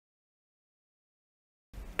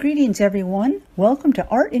Greetings, everyone. Welcome to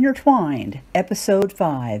Art Intertwined, Episode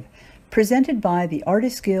 5, presented by the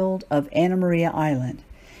Artists Guild of Anna Maria Island.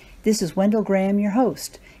 This is Wendell Graham, your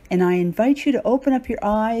host, and I invite you to open up your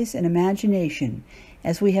eyes and imagination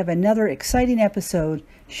as we have another exciting episode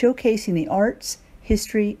showcasing the arts,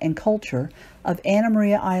 history, and culture of Anna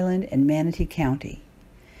Maria Island and Manatee County.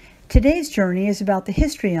 Today's journey is about the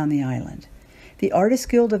history on the island. The Artists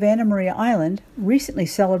Guild of Anna Maria Island recently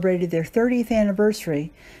celebrated their 30th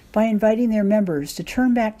anniversary by inviting their members to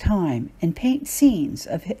turn back time and paint scenes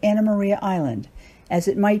of Anna Maria Island as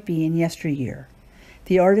it might be in yesteryear.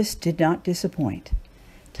 The artists did not disappoint.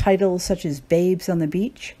 Titles such as Babes on the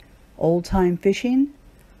Beach, Old Time Fishing,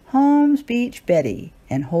 Holmes Beach Betty,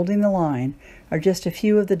 and Holding the Line are just a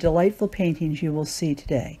few of the delightful paintings you will see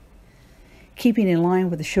today. Keeping in line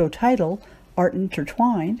with the show title, Art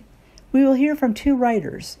Intertwined, we will hear from two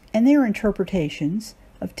writers and their interpretations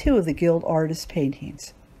of two of the Guild artists'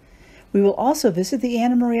 paintings. We will also visit the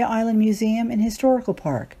Anna Maria Island Museum and Historical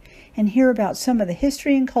Park and hear about some of the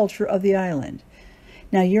history and culture of the island.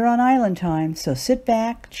 Now you're on island time, so sit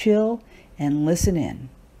back, chill, and listen in.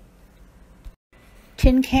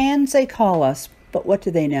 Tin cans they call us, but what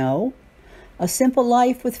do they know? A simple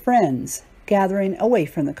life with friends, gathering away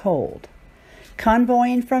from the cold.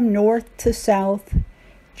 Convoying from north to south,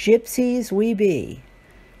 gypsies we be,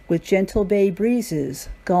 with gentle bay breezes,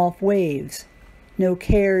 Gulf waves, no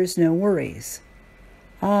cares, no worries.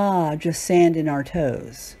 Ah, just sand in our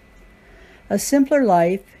toes. A simpler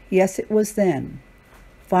life, yes it was then.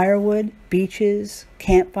 Firewood, beaches,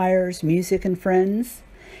 campfires, music and friends.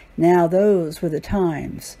 Now those were the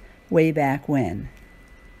times, way back when.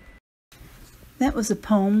 That was a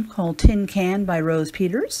poem called Tin Can by Rose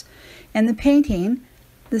Peters, and the painting,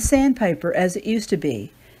 The Sandpiper as It Used to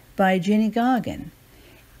Be, by Ginny Goggin.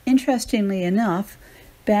 Interestingly enough,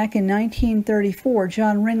 back in 1934,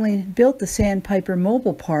 John Ringling built the Sandpiper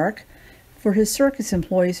Mobile Park for his circus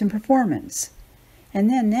employees and performance. And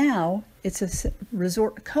then now, it's a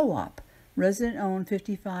resort co-op, resident-owned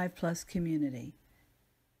 55-plus community.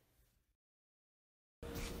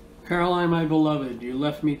 Caroline, my beloved, you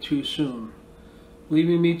left me too soon,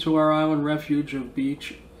 leaving me to our island refuge of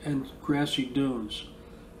beach and grassy dunes.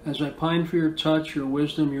 As I pined for your touch, your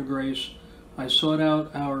wisdom, your grace, I sought out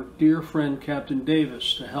our dear friend Captain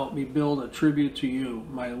Davis to help me build a tribute to you,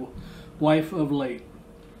 my wife of late.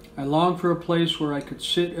 I longed for a place where I could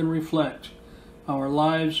sit and reflect our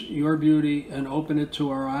lives, your beauty, and open it to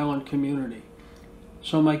our island community.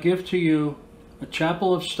 So my gift to you, a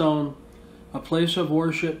chapel of stone, a place of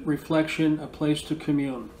worship, reflection, a place to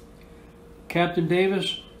commune. Captain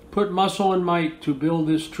Davis, put muscle and might to build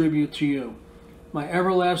this tribute to you, my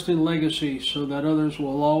everlasting legacy, so that others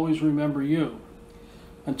will always remember you.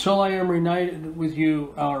 Until I am reunited with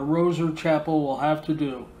you, our Roser Chapel will have to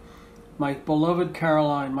do. My beloved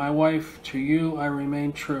Caroline, my wife, to you I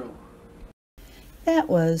remain true. That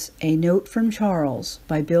was A Note from Charles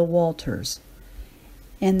by Bill Walters.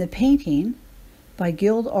 And the painting by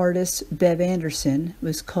Guild artist Bev Anderson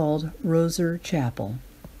was called Roser Chapel.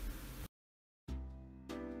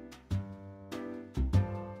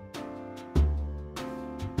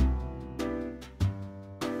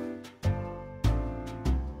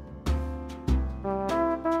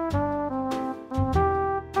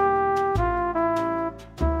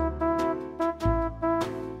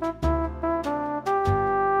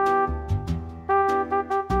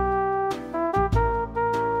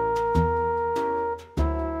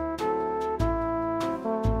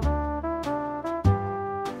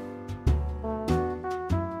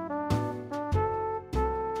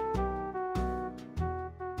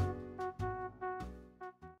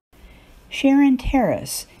 Sharon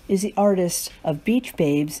Terrace is the artist of Beach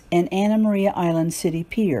Babes and Anna Maria Island City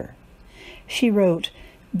Pier. She wrote,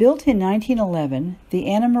 built in 1911, the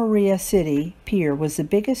Anna Maria City Pier was the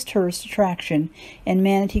biggest tourist attraction in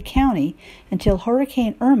Manatee County until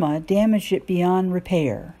Hurricane Irma damaged it beyond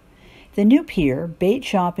repair. The new pier, bait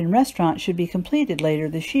shop, and restaurant should be completed later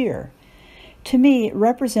this year. To me, it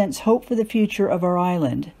represents hope for the future of our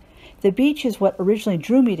island. The beach is what originally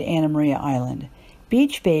drew me to Anna Maria Island.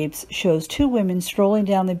 Beach Babes shows two women strolling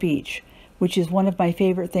down the beach, which is one of my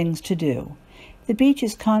favorite things to do. The beach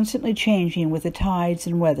is constantly changing with the tides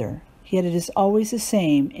and weather, yet it is always the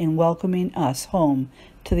same in welcoming us home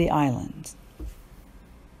to the islands.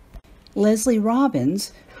 Leslie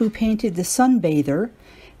Robbins, who painted The Sunbather,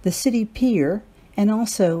 the City Pier, and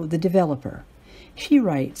also The Developer. She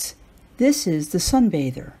writes, this is The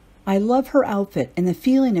Sunbather. I love her outfit and the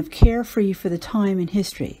feeling of carefree for the time in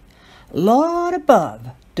history. Lord above,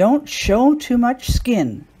 don't show too much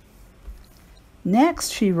skin.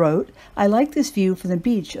 Next, she wrote, I like this view from the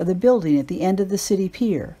beach of the building at the end of the city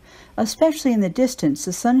pier, especially in the distance,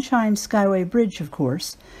 the Sunshine Skyway Bridge, of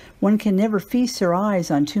course. One can never feast their eyes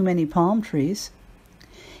on too many palm trees.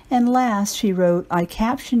 And last, she wrote, I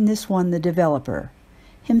captioned this one the developer,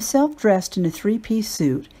 himself dressed in a three-piece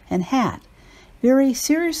suit and hat, very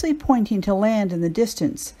seriously pointing to land in the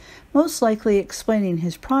distance, most likely explaining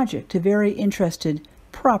his project to very interested,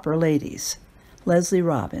 proper ladies. Leslie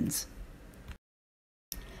Robbins.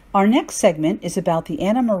 Our next segment is about the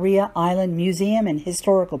Anna Maria Island Museum and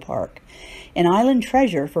Historical Park, an island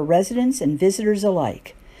treasure for residents and visitors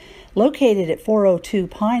alike. Located at 402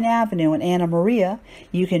 Pine Avenue in Anna Maria,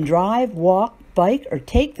 you can drive, walk, bike, or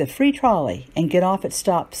take the free trolley and get off at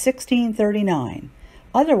stop 1639,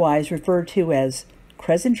 otherwise referred to as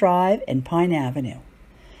Crescent Drive and Pine Avenue.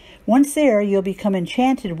 Once there, you'll become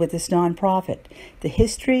enchanted with this nonprofit, the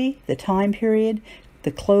history, the time period,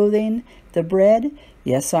 the clothing, the bread.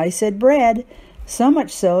 Yes, I said bread. So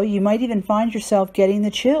much so, you might even find yourself getting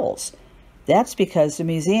the chills. That's because the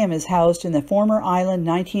museum is housed in the former island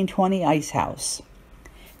 1920 ice house.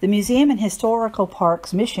 The Museum and Historical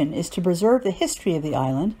Park's mission is to preserve the history of the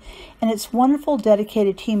island, and its wonderful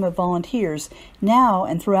dedicated team of volunteers now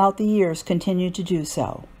and throughout the years continue to do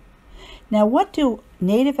so. Now, what do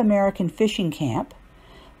Native American fishing camp,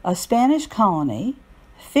 a Spanish colony,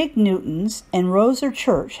 Fig Newtons, and Roser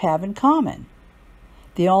Church have in common?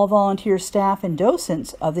 The all-volunteer staff and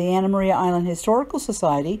docents of the Anna Maria Island Historical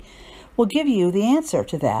Society will give you the answer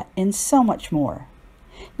to that and so much more.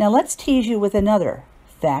 Now let's tease you with another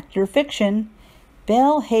fact or fiction.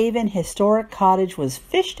 Belle Haven Historic Cottage was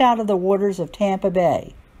fished out of the waters of Tampa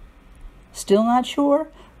Bay. Still not sure?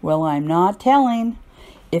 Well, I'm not telling.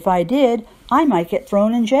 If I did, I might get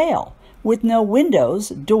thrown in jail, with no windows,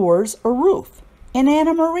 doors, or roof. In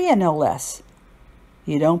Anna Maria, no less.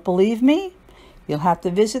 You don't believe me? You'll have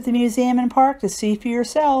to visit the museum and park to see for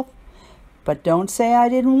yourself. But don't say I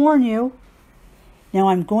didn't warn you. Now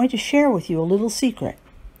I'm going to share with you a little secret.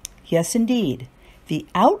 Yes, indeed. The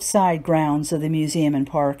outside grounds of the museum and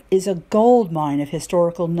park is a gold mine of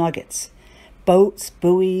historical nuggets. Boats,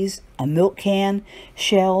 buoys, a milk can,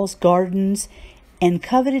 shells, gardens, and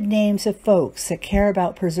coveted names of folks that care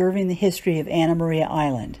about preserving the history of Anna Maria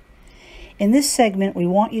Island. In this segment, we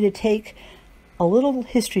want you to take a little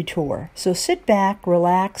history tour. So sit back,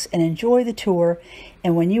 relax, and enjoy the tour.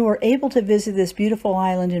 And when you are able to visit this beautiful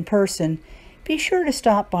island in person, be sure to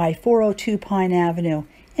stop by 402 Pine Avenue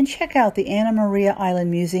and check out the Anna Maria Island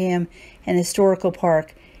Museum and Historical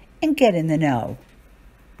Park and get in the know.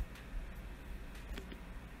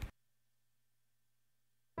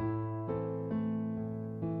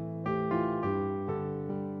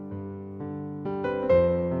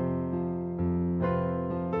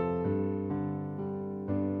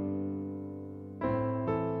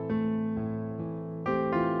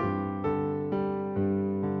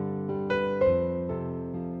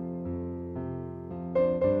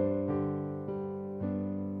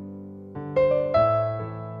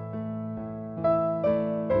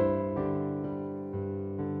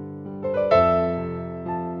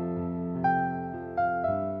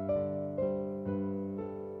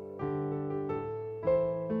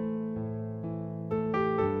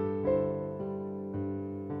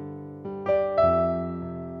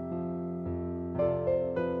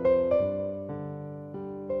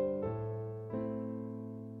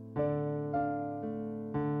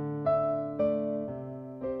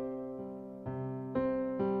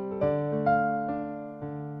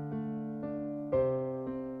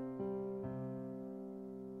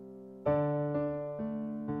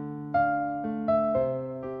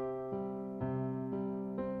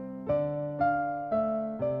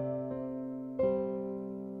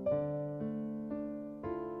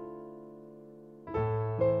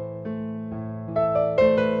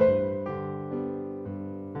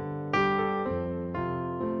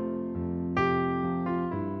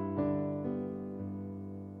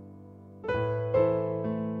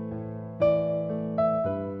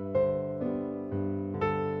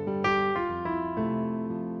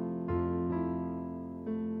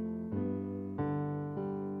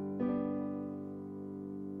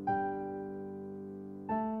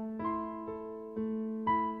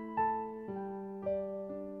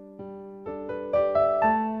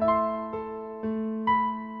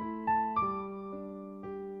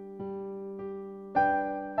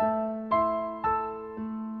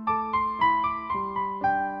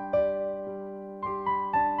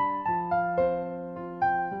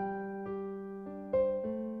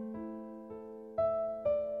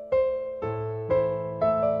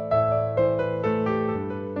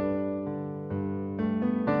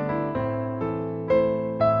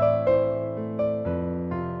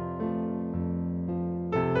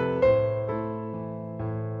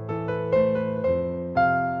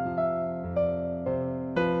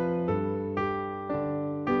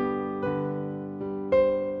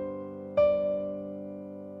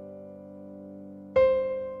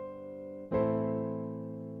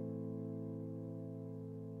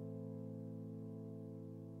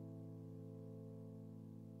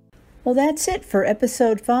 Well, that's it for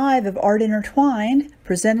episode 5 of Art Intertwined,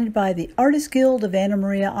 presented by the Artist Guild of Anna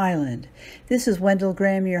Maria Island. This is Wendell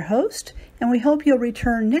Graham, your host, and we hope you'll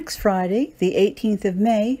return next Friday, the 18th of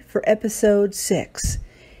May, for episode 6.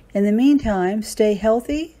 In the meantime, stay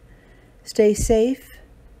healthy, stay safe,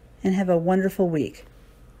 and have a wonderful week.